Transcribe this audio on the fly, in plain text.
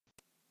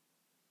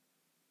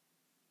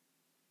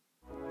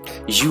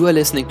You are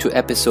listening to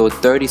episode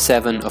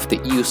 37 of the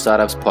EU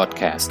Startups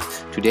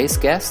podcast. Today's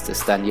guest is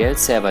Daniele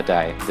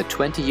Servadei, the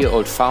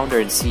 20-year-old founder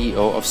and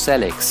CEO of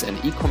Sellix, an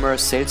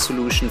e-commerce sales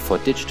solution for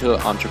digital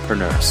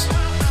entrepreneurs.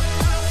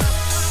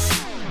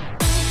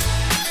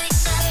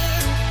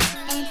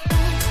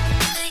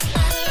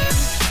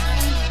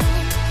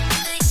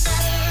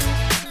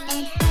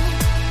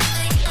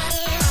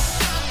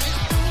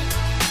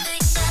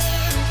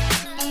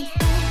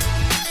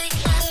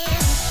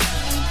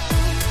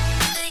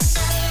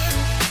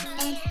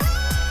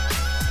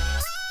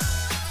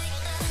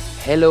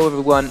 Hello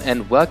everyone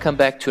and welcome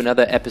back to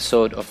another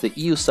episode of the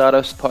EU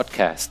Startups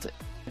podcast.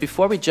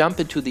 Before we jump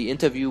into the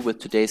interview with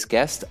today's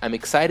guest, I'm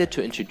excited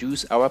to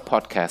introduce our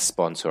podcast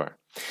sponsor.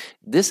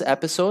 This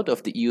episode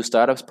of the EU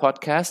Startups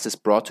podcast is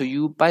brought to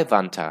you by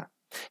Vanta,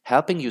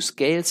 helping you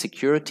scale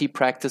security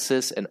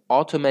practices and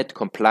automate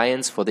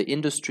compliance for the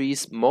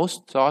industry's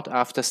most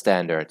sought-after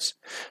standards.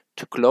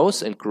 To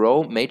close and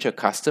grow major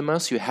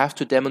customers, you have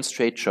to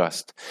demonstrate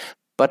trust,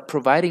 but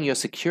providing your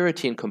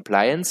security and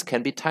compliance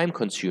can be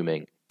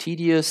time-consuming,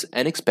 tedious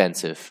and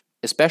expensive,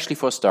 especially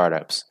for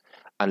startups.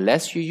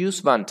 Unless you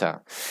use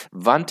Vanta.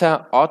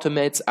 Vanta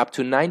automates up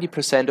to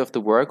 90% of the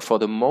work for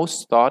the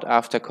most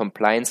sought-after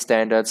compliance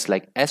standards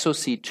like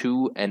SOC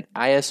 2 and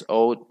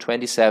ISO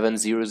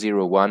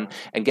 27001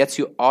 and gets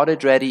you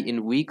audit-ready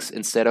in weeks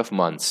instead of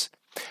months.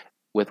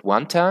 With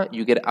Vanta,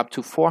 you get up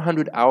to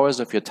 400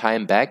 hours of your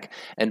time back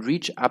and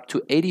reach up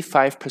to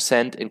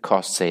 85% in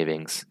cost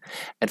savings.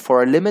 And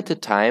for a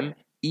limited time,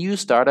 EU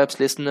Startups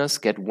listeners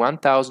get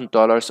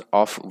 $1,000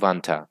 off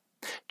Vanta.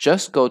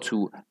 Just go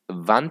to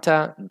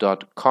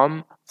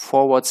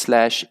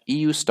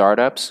vanta.com/EU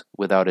Startups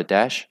without a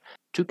dash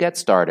to get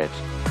started.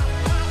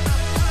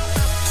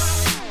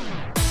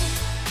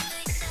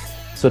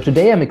 So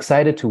today I'm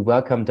excited to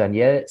welcome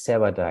Daniele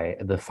Servadei,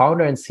 the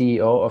founder and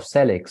CEO of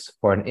Sellix,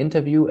 for an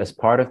interview as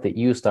part of the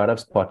EU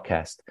Startups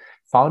podcast.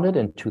 Founded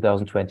in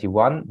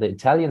 2021, the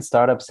Italian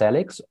startup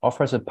Sellix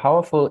offers a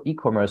powerful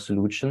e-commerce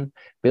solution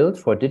built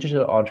for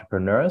digital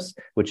entrepreneurs,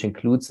 which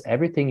includes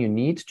everything you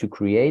need to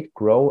create,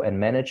 grow, and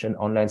manage an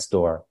online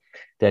store.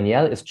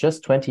 Daniele is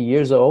just 20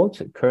 years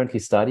old, currently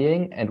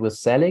studying, and with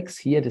Sellix,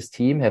 he and his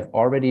team have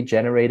already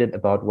generated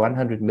about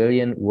 100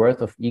 million worth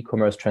of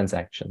e-commerce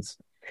transactions.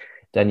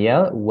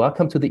 Daniele,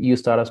 welcome to the EU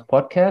Startups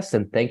podcast,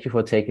 and thank you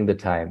for taking the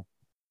time.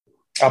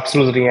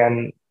 Absolutely,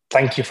 and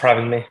thank you for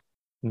having me.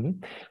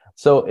 Mm-hmm.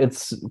 So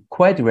it's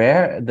quite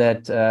rare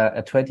that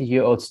a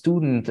 20-year-old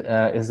student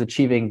is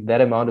achieving that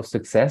amount of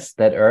success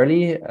that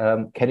early.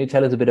 Can you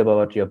tell us a bit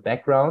about your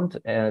background?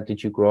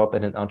 Did you grow up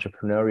in an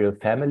entrepreneurial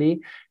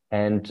family?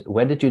 And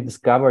when did you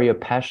discover your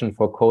passion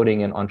for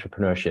coding and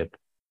entrepreneurship?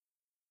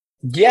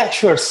 Yeah,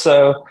 sure.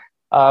 So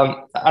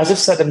as I've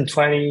said, I'm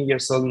 20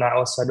 years old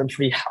now, so I don't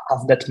really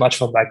have that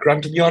much of a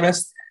background, to be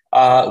honest.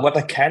 What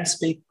I can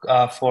speak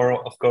for,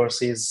 of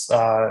course, is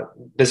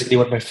basically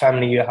what my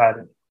family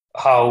had.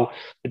 How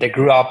I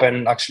grew up,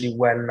 and actually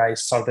when I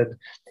started,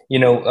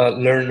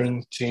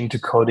 learning into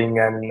coding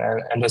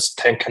and this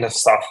kind of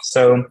stuff.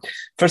 So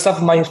first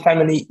off, my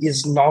family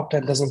is not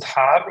and doesn't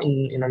have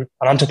in an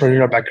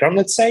entrepreneurial background,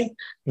 let's say.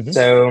 Mm-hmm.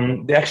 So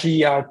they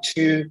actually are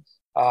two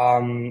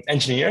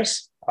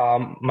engineers.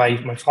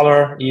 My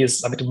father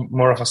is a bit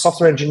more of a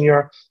software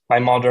engineer. My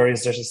mother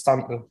is just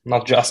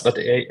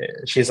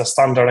she's a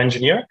standard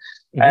engineer.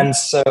 Mm-hmm. And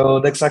so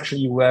that's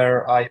actually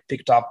where I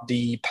picked up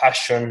the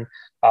passion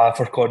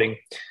for coding,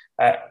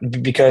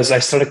 because I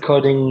started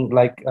coding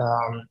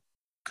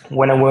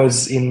when I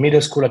was in middle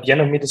school. At the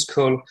end of middle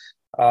school,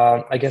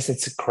 I guess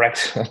it's a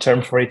correct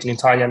term for it in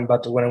Italian,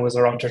 but when I was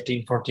around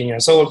 13, 14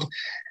 years old,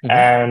 mm-hmm.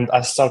 and I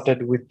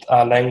started with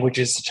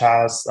languages such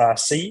as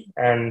C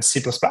and C++.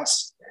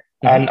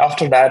 Mm-hmm. And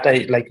after that,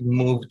 I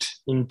moved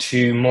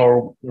into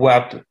more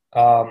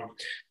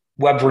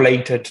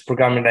web-related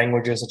programming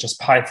languages such as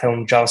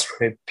Python,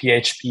 JavaScript,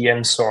 PHP,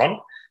 and so on.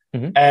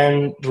 Mm-hmm.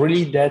 And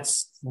really,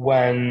 that's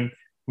when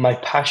my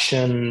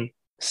passion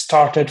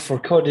started for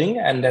coding.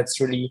 And that's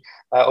really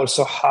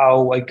also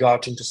how I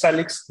got into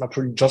Sellix, not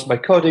really just by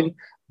coding,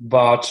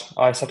 but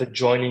I started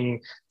joining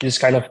these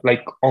kind of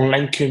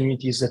online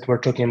communities that were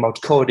talking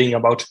about coding,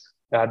 about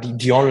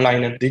the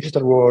online and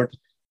digital world.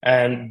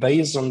 And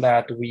based on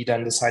that, we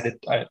then decided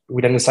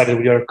we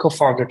are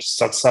co-founder to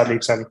start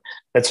Sellix, and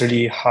that's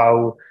really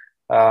how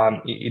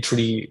it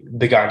really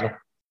began.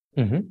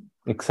 Mm-hmm.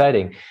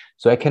 Exciting.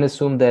 So I can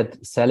assume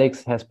that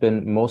Sellix has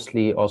been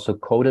mostly also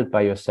coded by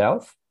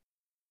yourself?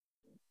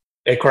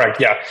 Correct,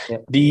 yeah.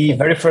 The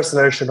very first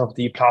version of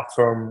the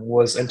platform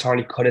was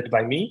entirely coded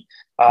by me,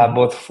 mm-hmm.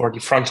 both for the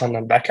front end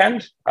and back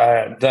end,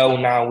 though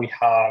now we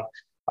have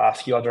a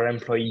few other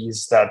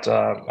employees that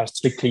are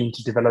strictly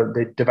into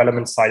the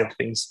development side of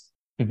things.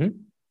 Mm-hmm.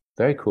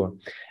 Very cool.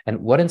 And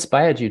what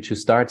inspired you to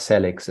start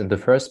Sellix in the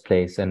first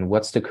place, and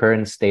what's the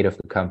current state of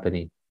the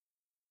company?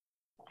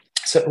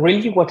 So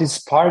really what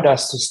inspired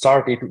us to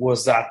start it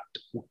was that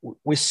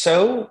we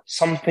saw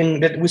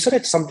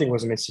that something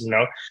was missing.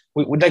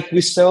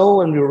 We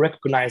saw and we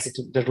recognized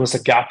that there was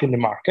a gap in the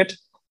market.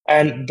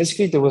 And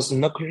basically, there was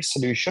no clear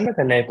solution that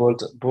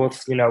enabled both,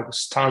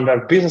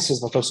 standard businesses,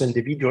 but also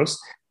individuals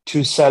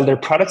to sell their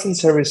products and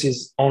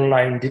services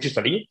online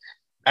digitally.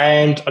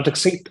 And at the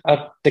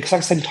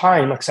exact same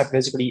time, accept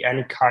basically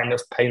any kind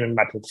of payment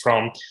method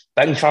from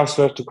bank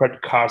transfer to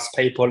credit cards,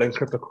 PayPal, and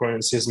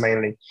cryptocurrencies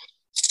mainly.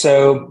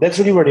 So that's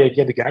really where the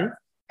idea began.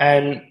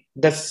 And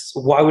that's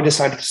why we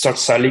decided to start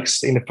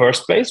Sellix in the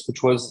first place,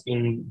 which was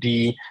in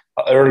the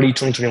early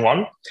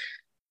 2021.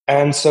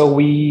 And so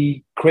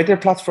we created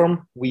a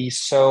platform. We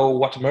saw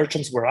what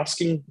merchants were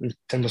asking in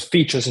terms of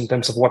features, in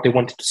terms of what they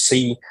wanted to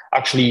see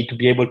actually to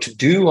be able to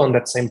do on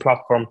that same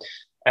platform.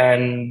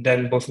 And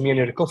then both me and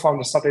the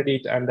co-founder started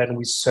it, and then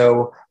we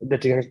saw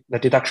that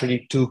it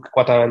actually took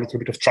quite a little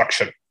bit of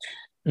traction,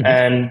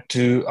 and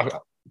to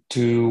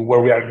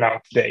where we are now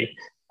today.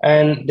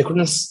 And the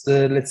current,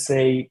 let's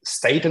say,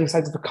 state and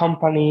size of the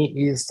company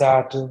is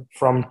that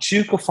from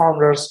two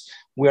co-founders,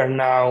 we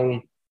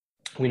now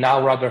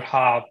rather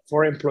have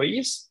four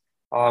employees.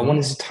 One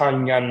is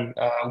Italian,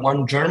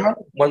 one German,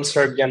 one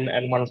Serbian,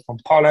 and one from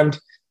Poland.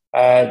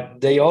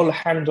 They all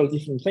handle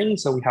different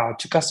things. So we have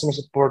two customer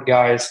support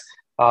guys,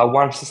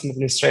 one system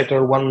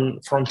administrator,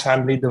 one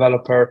front-end lead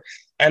developer.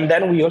 And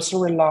then we also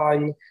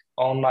rely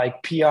on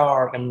like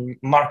PR and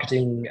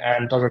marketing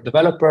and other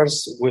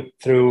developers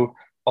through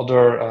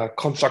other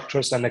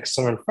contractors and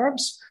external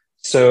firms.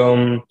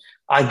 So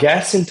I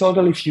guess in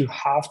total, if you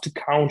have to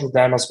count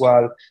them as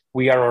well,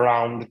 we are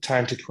around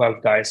 10 to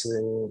 12 guys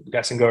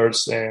and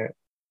girls,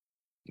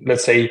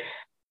 let's say,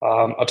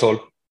 at all.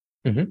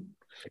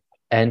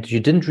 And you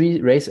didn't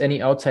raise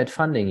any outside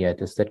funding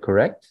yet, is that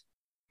correct?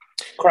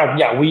 Correct.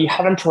 Yeah, we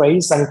haven't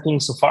raised anything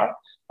so far.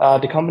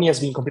 The company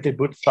has been completely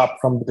bootstrapped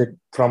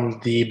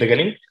from the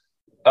beginning.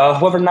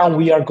 However, now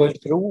we are going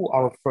through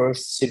our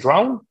first seed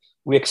round.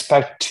 We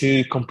expect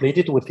to complete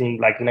it within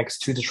like the next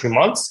 2 to 3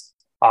 months.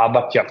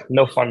 But yeah,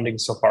 no funding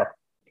so far.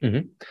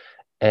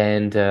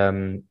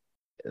 And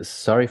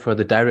sorry for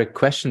the direct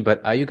question,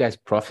 but are you guys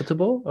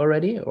profitable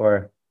already,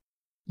 or?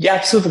 Yeah,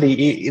 absolutely.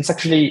 It's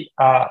actually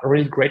a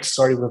really great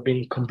story. We've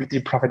been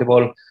completely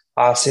profitable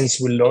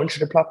since we launched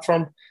the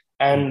platform.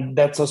 And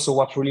that's also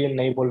what really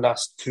enabled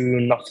us to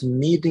not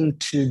needing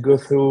to go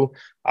through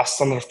a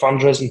standard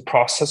fundraising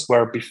process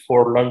where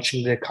before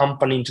launching the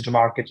company into the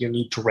market, you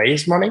need to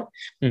raise money.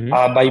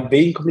 By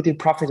being completely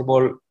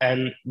profitable.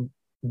 And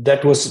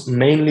that was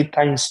mainly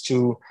thanks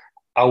to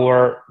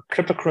our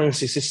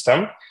cryptocurrency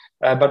system.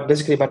 But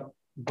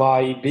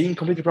by being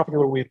completely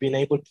profitable, we've been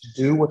able to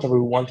do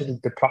whatever we wanted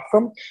with the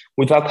platform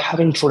without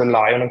having to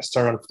rely on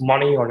external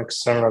money or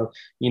external,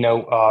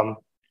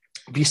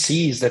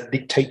 VCs that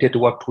dictated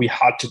what we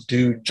had to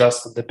do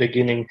just at the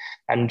beginning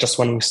and just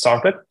when we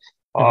started.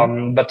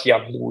 But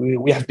yeah,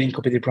 we have been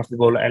completely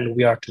profitable, and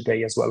we are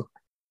today as well.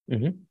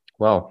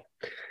 Wow.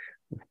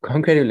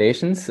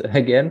 Congratulations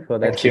again for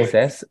that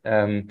success.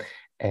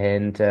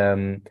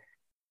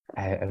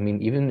 I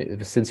mean,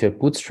 even since you're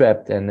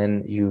bootstrapped and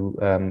then you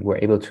were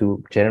able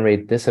to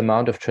generate this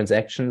amount of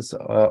transactions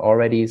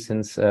already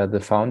since the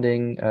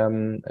founding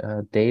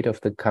date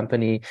of the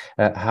company,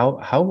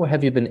 how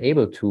have you been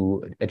able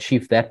to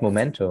achieve that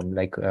momentum?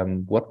 Like,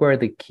 what were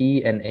the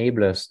key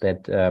enablers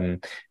that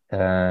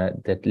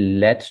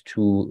led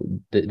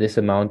to this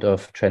amount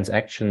of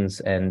transactions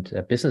and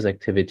business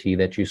activity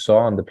that you saw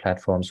on the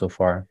platform so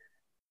far?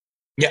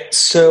 Yeah,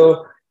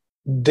 so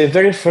the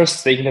very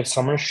first thing that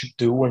someone should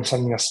do when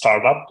starting a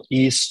startup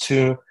is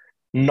to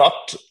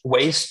not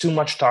waste too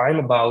much time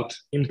about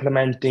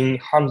implementing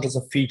hundreds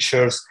of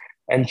features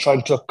and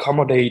trying to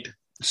accommodate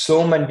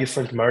so many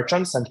different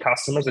merchants and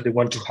customers that they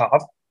want to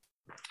have.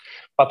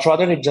 But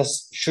rather, they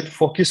just should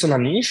focus on a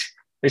niche.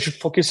 They should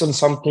focus on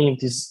something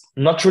that is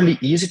not really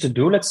easy to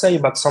do, let's say,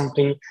 but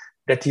something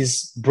that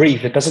is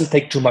brief. It doesn't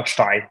take too much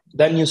time.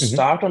 Then you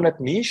start on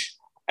that niche,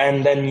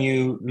 and then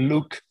you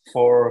look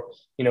for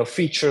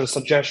features,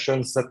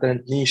 suggestions that the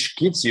niche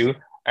gives you,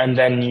 and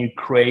then you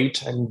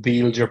create and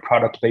build your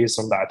product based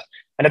on that.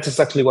 And that's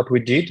exactly what we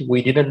did.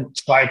 We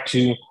didn't try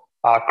to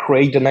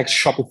create the next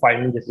Shopify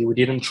immediately. We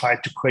didn't try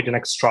to create the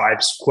next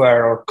Stripe,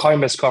 Square, or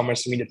Coinbase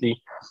Commerce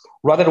immediately.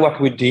 Rather, what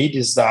we did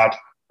is that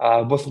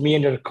both me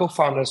and the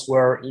co-founders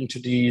were into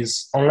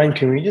these online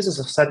communities, as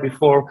I've said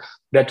before,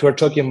 that were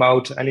talking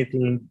about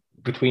anything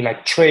between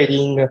like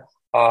trading,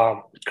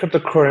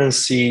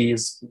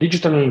 cryptocurrencies,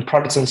 digital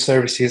products and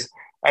services.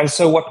 And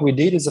so what we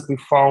did is that we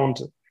found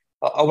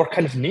our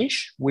kind of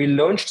niche. We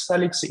launched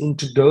Sellix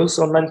into those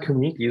online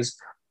communities.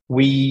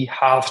 We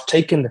have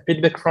taken the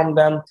feedback from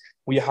them.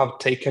 We have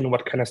taken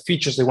what kind of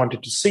features they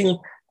wanted to see.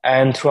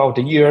 And throughout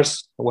the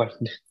years,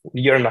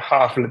 year and a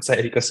half, let's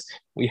say, because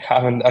we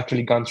haven't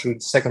actually gone through the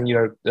second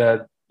year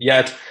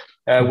yet,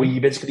 we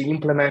basically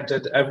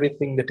implemented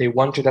everything that they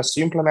wanted us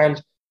to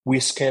implement. We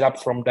scale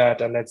up from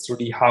that, and that's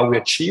really how we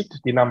achieved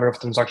the number of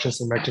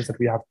transactions and merchants that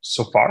we have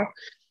so far.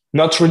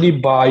 Not really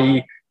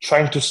by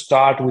trying to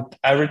start with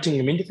everything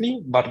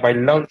immediately, but by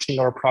launching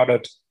our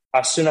product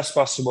as soon as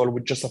possible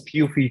with just a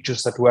few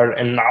features that were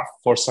enough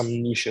for some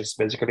niches,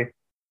 basically.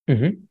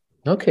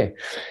 Okay.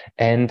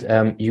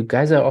 And you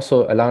guys are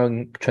also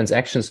allowing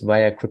transactions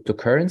via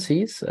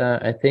cryptocurrencies,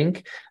 I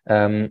think.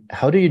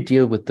 How do you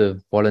deal with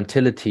the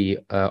volatility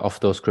of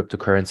those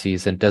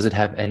cryptocurrencies, and does it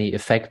have any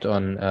effect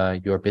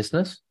on your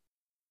business?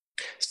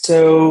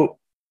 So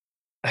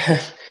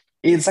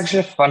it's actually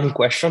a funny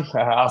question I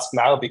ask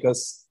now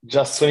because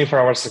just 24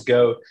 hours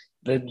ago,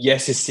 the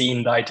SEC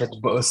indicted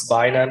both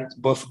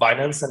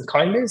Binance and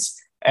Coinbase.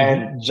 Hmm.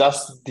 And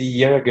just the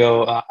year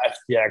ago,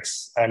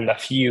 FTX and a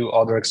few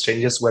other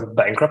exchanges went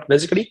bankrupt,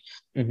 basically.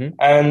 Hmm.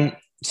 And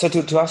so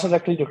to answer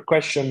directly your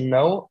question,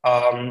 no,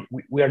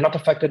 we are not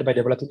affected by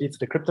the volatility of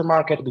the crypto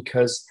market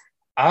because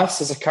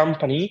us as a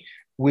company,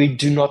 we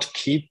do not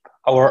keep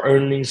our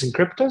earnings in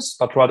cryptos,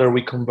 but rather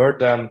we convert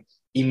them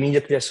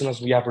immediately as soon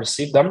as we have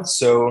received them.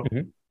 So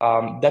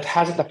Hmm. that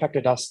hasn't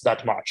affected us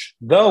that much.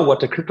 Though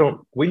what the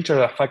crypto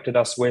winter affected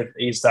us with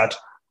is that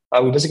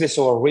we basically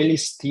saw a really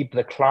steep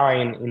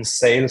decline in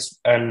sales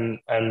and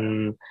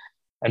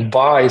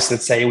buys,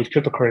 let's say, with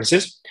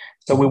cryptocurrencies.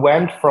 So we Hmm.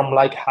 went from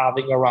like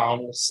having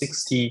around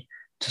 60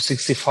 to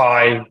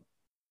 65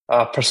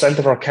 percent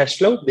of our cash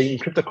flow being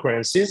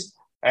cryptocurrencies,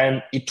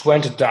 and it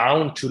went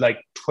down to like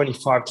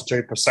 25 to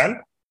 30%.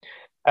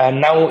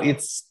 And now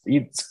it's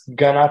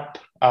gone up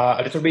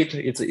a little bit.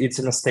 It's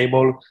in a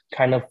stable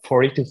kind of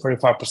 40 to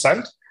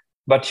 45%.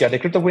 But yeah, the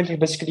crypto winter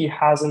basically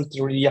hasn't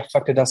really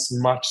affected us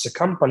much as a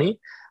company,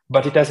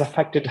 but it has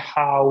affected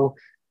how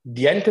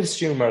the end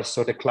consumers,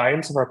 so the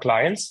clients of our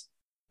clients,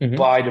 Hmm.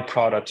 buy the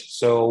product.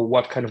 So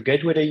what kind of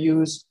gateway they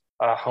use,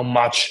 how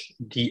much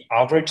the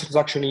average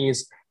transaction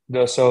is.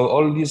 So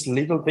all these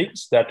little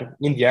things that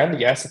in the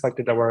end, yes,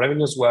 affected our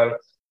revenue as well,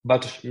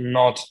 but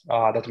not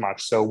that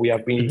much. So we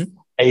have been Hmm.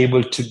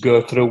 able to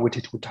go through with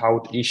it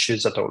without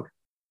issues at all.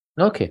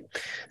 Okay.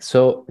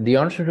 So the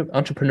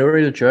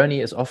entrepreneurial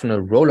journey is often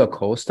a roller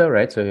coaster,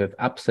 right? So you have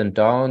ups and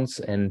downs.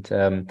 And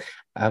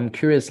I'm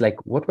curious, like,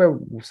 what were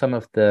some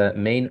of the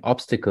main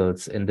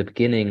obstacles in the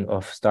beginning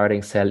of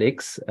starting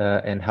Sellix,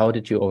 and how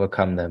did you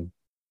overcome them?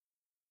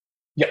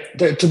 Yeah,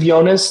 to be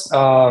honest,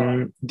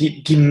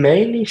 the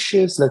main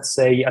issues, let's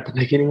say, at the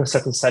beginning of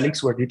certain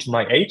Sellix were due to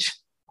my age,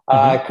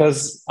 Hmm.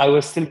 because I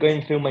was still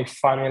going through my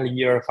final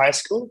year of high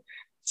school.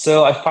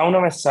 So I found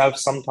myself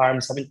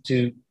sometimes having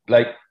to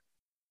like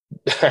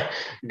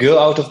go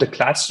out of the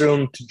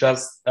classroom to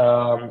just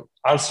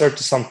answer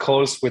to some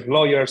calls with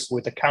lawyers,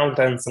 with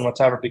accountants, and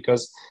whatever,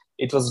 because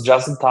it was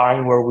just a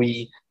time where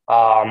we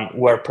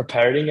were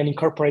preparing and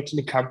incorporating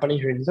the company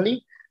here in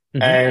Italy.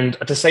 Hmm. And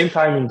at the same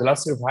time, in the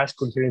last year of high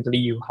school here in Italy,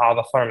 you have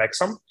a final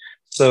exam.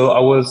 So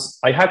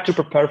I had to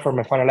prepare for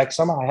my final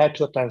exam. I had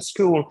to attend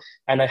school,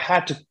 and I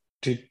had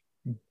to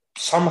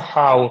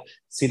somehow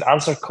still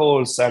answer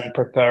calls and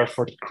prepare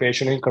for the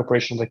creation and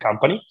incorporation of the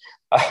company.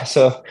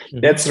 So Hmm.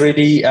 that's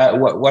really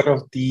one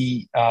of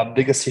the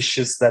biggest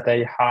issues that I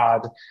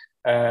had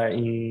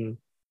in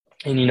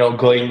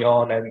going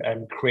on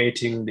and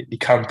creating the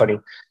company.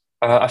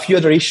 A few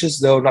other issues,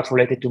 though not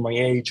related to my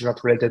age,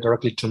 not related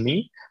directly to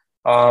me,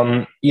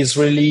 is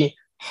really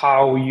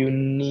how you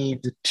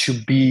need to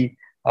be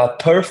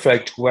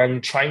perfect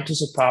when trying to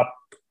set up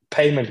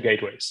payment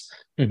gateways.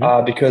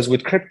 Hmm. Because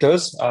with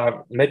cryptos,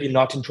 maybe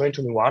not in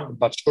 2021,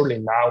 but surely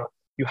now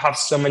you have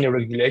so many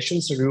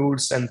regulations,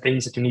 rules, and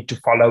things that you need to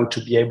follow to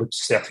be able to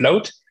stay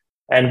afloat.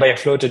 And by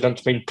afloat, I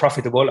don't mean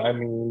profitable. I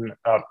mean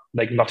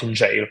like not in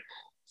jail.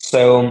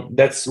 So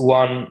that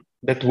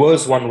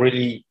was one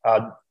really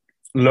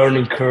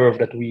learning curve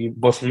that we,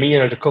 both me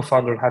and the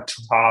co-founder, had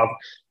to have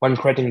when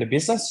creating the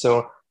business.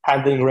 So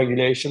handling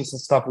regulations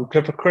and stuff with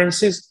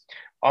cryptocurrencies.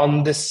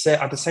 At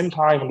the same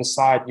time, on the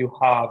side, you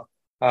have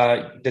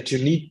that you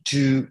need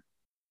to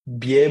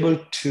be able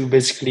to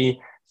basically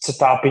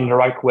set up in the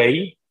right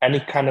way any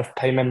kind of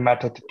payment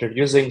method that you're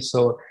using.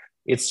 So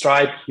it's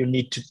right, you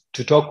need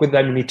to talk with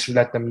them, you need to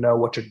let them know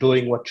what you're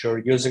doing, what you're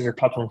using your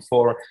platform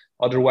for.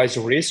 Otherwise,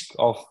 the risk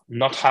of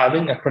not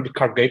having a credit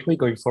card gateway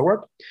going forward.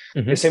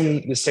 Hmm. The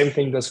same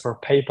thing goes for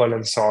PayPal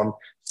and so on.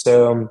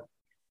 So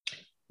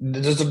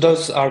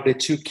those are the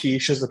two key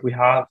issues that we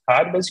have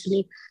had,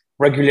 basically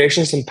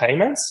regulations and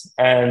payments,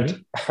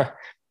 and Hmm.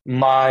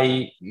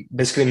 my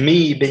basically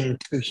me being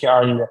too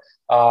young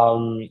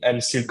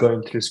and still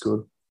going through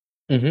school.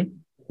 Hmm.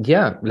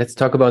 Yeah, let's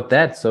talk about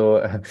that. So,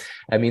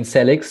 I mean,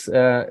 Sellix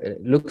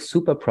looks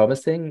super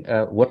promising.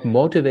 What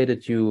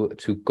motivated you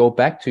to go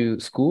back to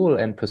school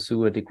and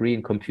pursue a degree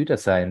in computer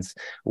science?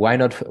 Why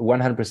not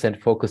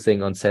 100%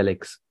 focusing on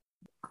Sellix?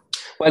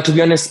 Well, to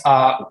be honest,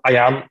 I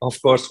am,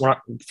 of course,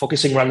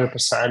 focusing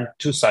 100%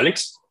 to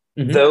Sellix,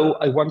 Hmm. though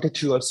I wanted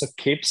to also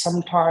keep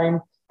some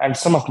time and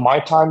some of my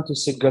time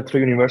to go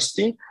through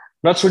university,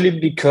 not really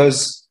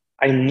because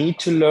I need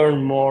to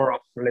learn more of,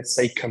 let's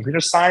say, computer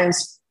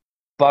science,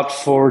 but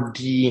for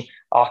the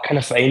kind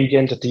of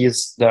ambient that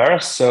is there.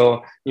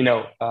 So,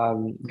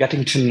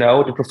 getting to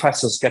know the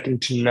professors, getting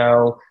to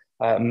know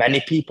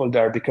many people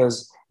there,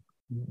 because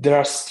there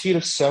are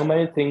still so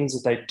many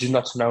things that I do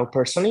not know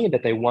personally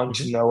that I want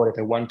to Hmm. know, that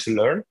I want to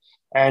learn.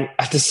 And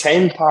at the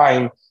same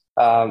time,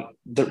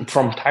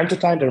 from time to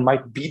time, there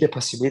might be the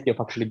possibility of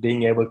actually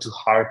being able to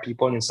hire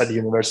people inside the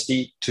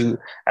university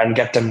and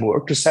get them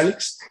work to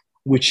Sellix,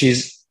 which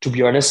is, to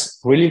be honest,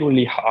 really,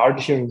 really hard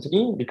here in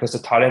Italy because the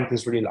talent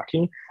is really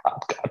lacking.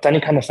 At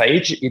any kind of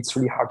age, it's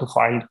really hard to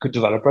find good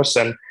developers,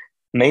 and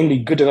mainly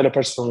good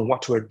developers from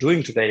what we're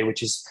doing today,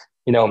 which is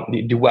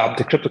the web,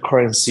 the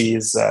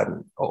cryptocurrencies,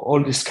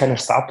 all this kind of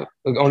stuff.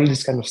 All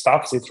this kind of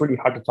stuff. So it's really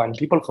hard to find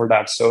people for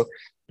that. So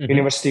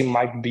university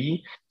might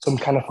be some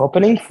kind of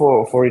opening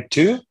for it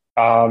too.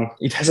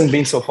 It hasn't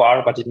been so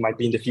far, but it might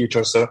be in the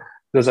future. So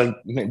those are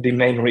the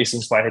main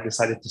reasons why I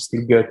decided to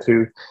still go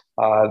through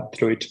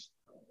it.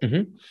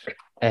 Mm-hmm.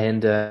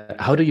 And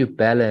how do you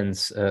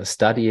balance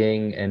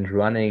studying and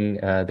running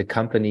the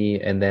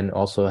company, and then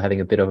also having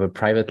a bit of a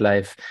private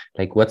life?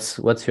 Like, what's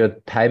your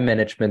time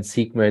management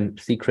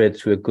secret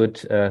to a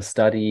good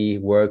study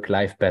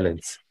work-life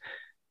balance?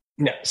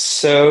 Yeah,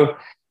 so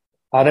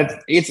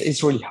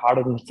it's really hard.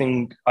 I don't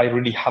think I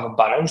really have a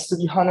balance, to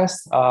be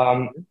honest.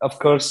 Of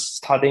course,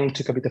 studying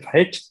took a bit of a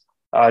hit,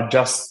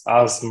 just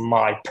as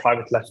my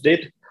private life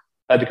did,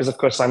 because of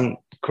course I'm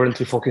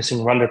currently focusing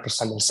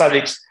 100% on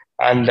studies.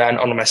 And then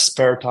on my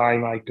spare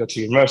time, I go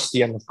to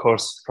university. And of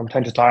course, from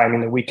time to time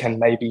in the weekend,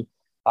 maybe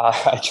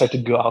I try to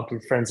go out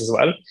with friends as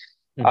well.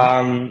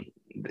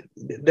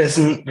 There's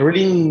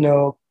really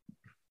no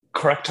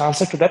correct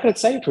answer to that, let's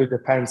say. It really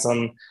depends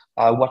on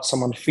what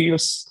someone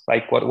feels,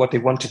 like what they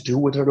want to do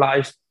with their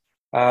life.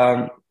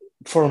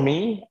 For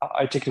me,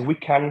 I take the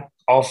weekend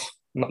off,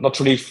 not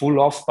really full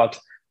off, but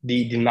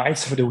the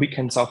nights of the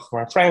weekends off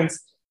for my friends.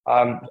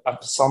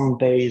 Some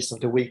days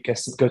of the week I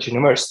still go to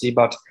university,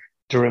 but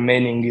the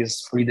remaining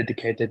is really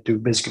dedicated to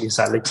basically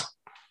Sellix.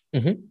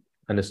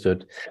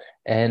 Understood.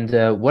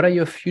 And what are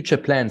your future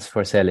plans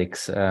for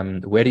Sellix?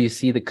 Where do you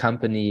see the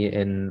company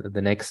in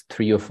the next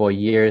 3 or 4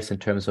 years in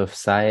terms of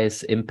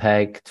size,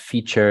 impact,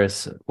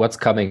 features? What's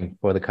coming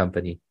for the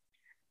company?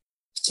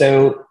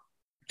 So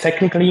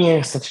technically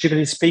and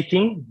strategically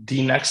speaking,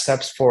 the next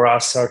steps for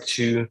us are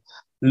to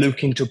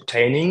look into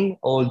obtaining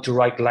all the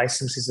right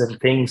licenses and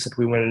things that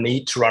we will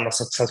need to run a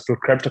successful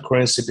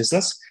cryptocurrency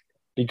business,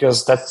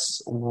 because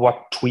that's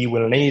what we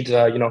will need,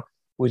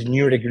 with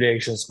new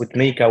regulations, with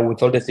MiCA,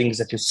 with all the things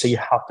that you see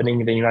happening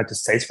in the United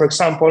States, for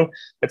example.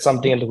 That's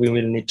something that we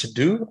will need to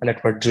do and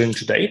that we're doing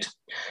to date.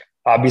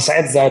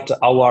 Besides that,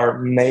 our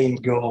main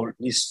goal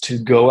is to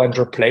go and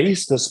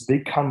replace those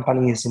big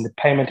companies in the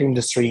payment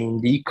industry,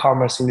 in the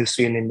e-commerce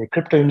industry, and in the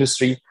crypto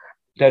industry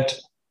that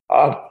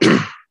are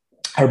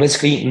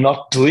basically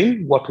not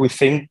doing what we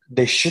think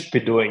they should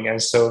be doing.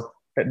 And so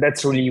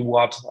that's really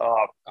what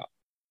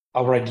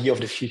our idea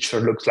of the future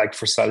looks like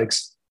for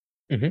Sellix.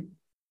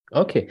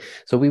 Okay,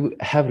 so we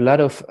have a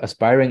lot of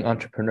aspiring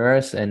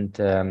entrepreneurs and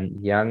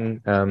young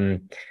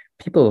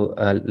people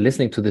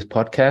listening to this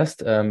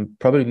podcast.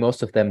 Probably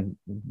most of them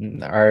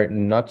are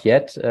not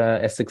yet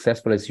as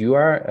successful as you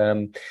are.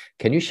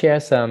 Can you share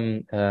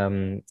some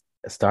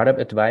startup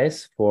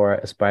advice for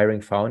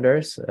aspiring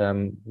founders?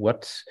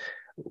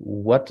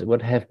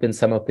 What have been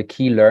some of the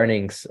key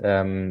learnings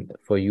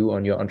for you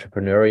on your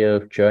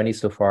entrepreneurial journey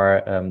so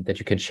far that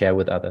you can share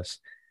with others?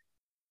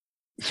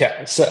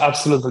 Yeah, so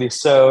absolutely.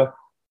 So,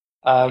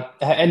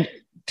 and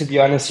to be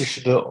honest, you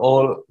should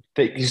all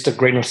take just a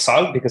grain of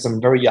salt, because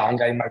I'm very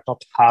young. I might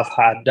not have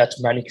had that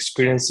many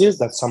experiences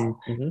that some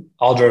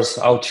others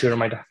out here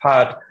might have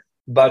had.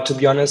 But to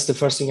be honest, the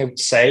first thing I would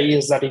say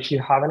is that if you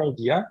have an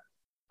idea,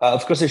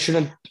 of course, you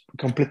shouldn't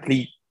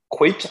completely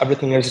quit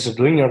everything else you're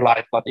doing in your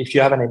life. But if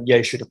you have an idea,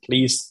 you should at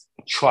least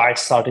try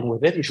starting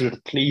with it. You should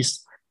at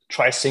least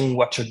try seeing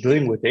what you're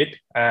doing with it.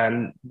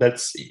 And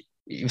that's,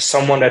 if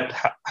someone that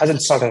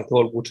hasn't started at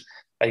all would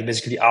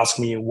basically ask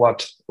me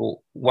what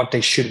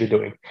they should be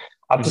doing.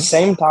 At the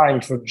same time,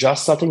 for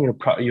just starting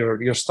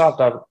your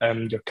startup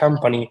and your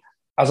company,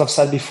 as I've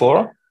said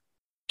before,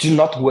 do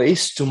not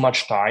waste too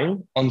much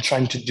time on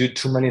trying to do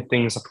too many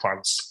things at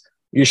once.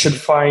 You should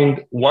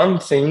find one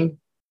thing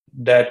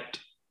that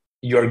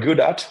you're good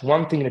at,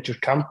 one thing that your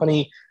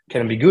company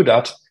can be good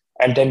at,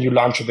 and then you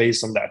launch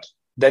based on that.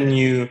 Then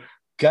you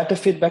get the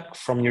feedback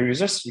from your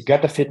users, you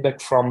get the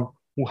feedback from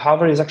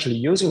whoever is actually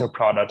using your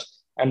product,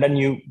 and then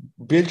you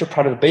build your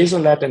product based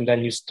on that, and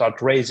then you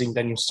start raising,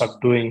 then you start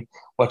doing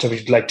whatever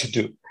you'd like to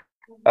do.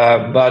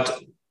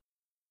 But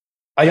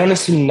I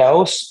honestly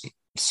know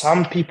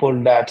some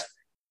people that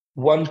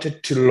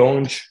wanted to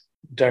launch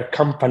their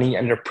company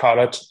and their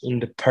product in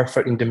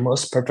the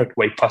most perfect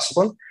way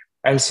possible.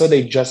 And so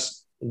they just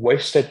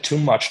wasted too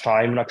much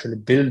time in actually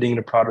building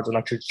the product and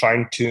actually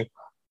trying to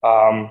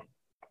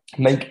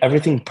make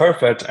everything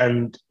perfect.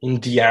 And in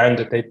the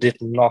end, they did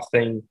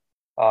nothing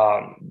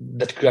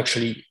that could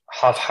actually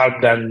have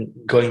helped them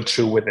going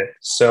through with it.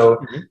 So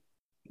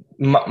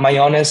my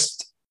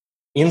honest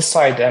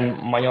insight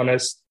and my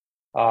honest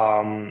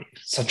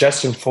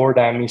suggestion for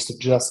them is to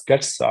just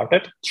get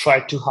started,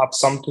 try to have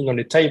something on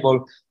the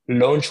table,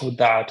 launch with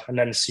that, and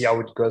then see how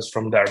it goes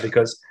from there,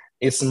 because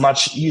it's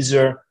much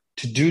easier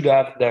to do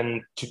that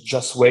than to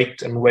just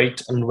wait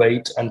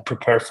and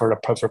prepare for the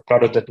perfect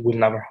product that will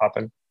never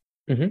happen.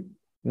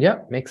 Yeah,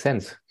 makes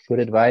sense. Good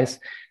advice.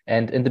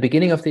 And in the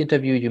beginning of the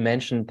interview, you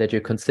mentioned that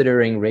you're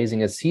considering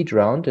raising a seed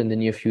round in the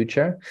near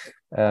future.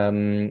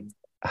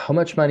 How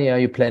much money are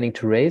you planning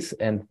to raise,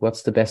 and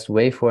what's the best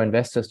way for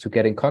investors to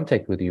get in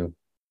contact with you?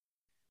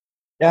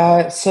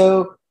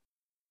 So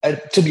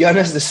to be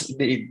honest,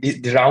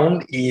 the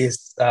round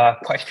is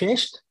quite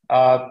finished.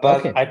 But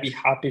Okay. I'd be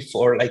happy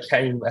for like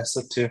any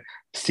investor to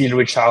still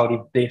reach out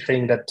if they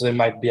think that they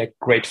might be a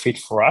great fit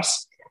for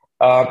us.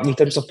 In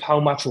terms of how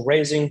much we're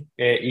raising,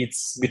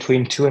 it's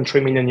between 2 and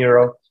 3 million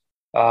euro.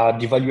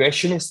 The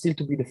valuation is still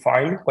to be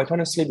defined, quite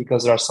honestly,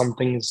 because there are some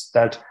things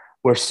that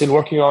we're still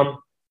working on,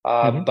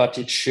 but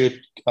it should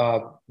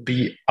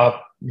be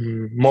up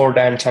more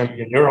than 10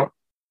 million euro.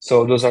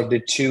 So those are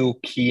the two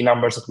key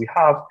numbers that we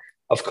have.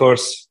 Of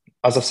course,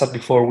 as I've said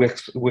before, we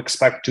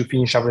expect to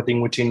finish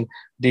everything within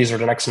this or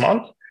the next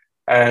month.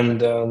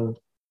 And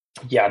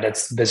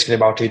that's basically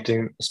about it,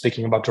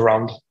 speaking about the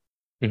round.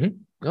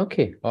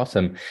 Okay,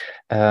 awesome.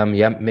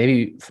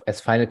 Maybe as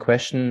final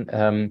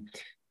question,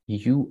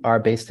 you are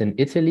based in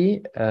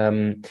Italy,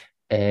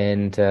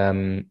 and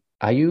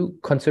are you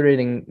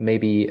considering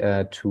maybe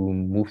to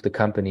move the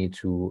company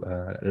to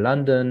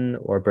London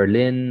or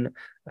Berlin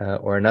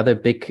or another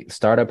big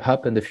startup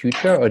hub in the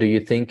future? Or do you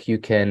think you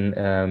can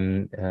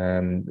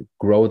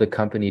grow the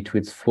company to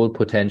its full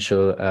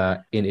potential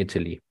in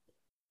Italy?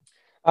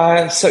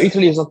 So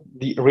Italy is not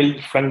the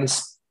really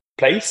friendliest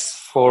place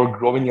for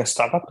growing a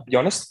startup, to be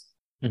honest.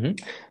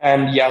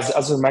 And yes,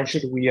 as I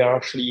mentioned, we are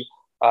actually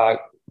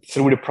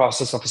through the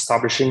process of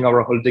establishing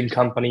our holding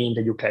company in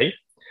the UK.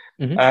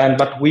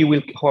 But we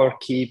will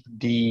keep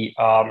the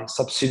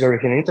subsidiary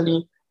in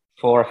Italy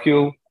for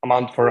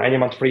any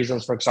amount of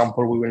reasons. For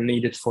example, we will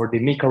need it for the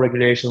MiCA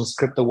regulations,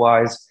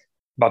 crypto-wise.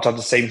 But at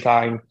the same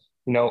time,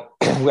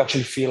 we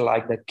actually feel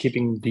like that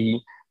keeping the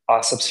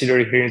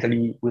subsidiary here in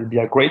Italy will be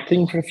a great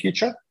thing for the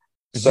future.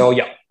 So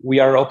we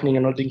are opening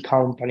an holding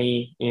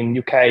company in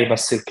UK, but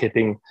still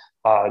keeping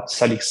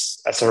Sellix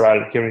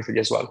SRL here in Italy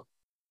as well.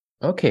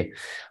 Okay.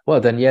 Well,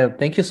 Daniele,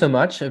 thank you so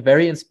much. A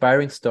very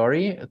inspiring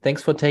story.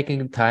 Thanks for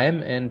taking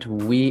time. And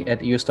we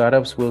at EU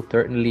Startups will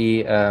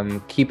certainly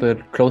keep a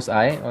close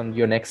eye on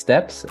your next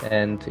steps.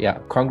 And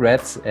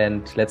congrats,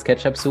 and let's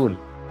catch up soon.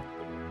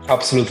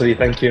 Absolutely.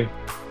 Thank you.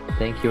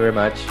 Thank you very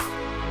much.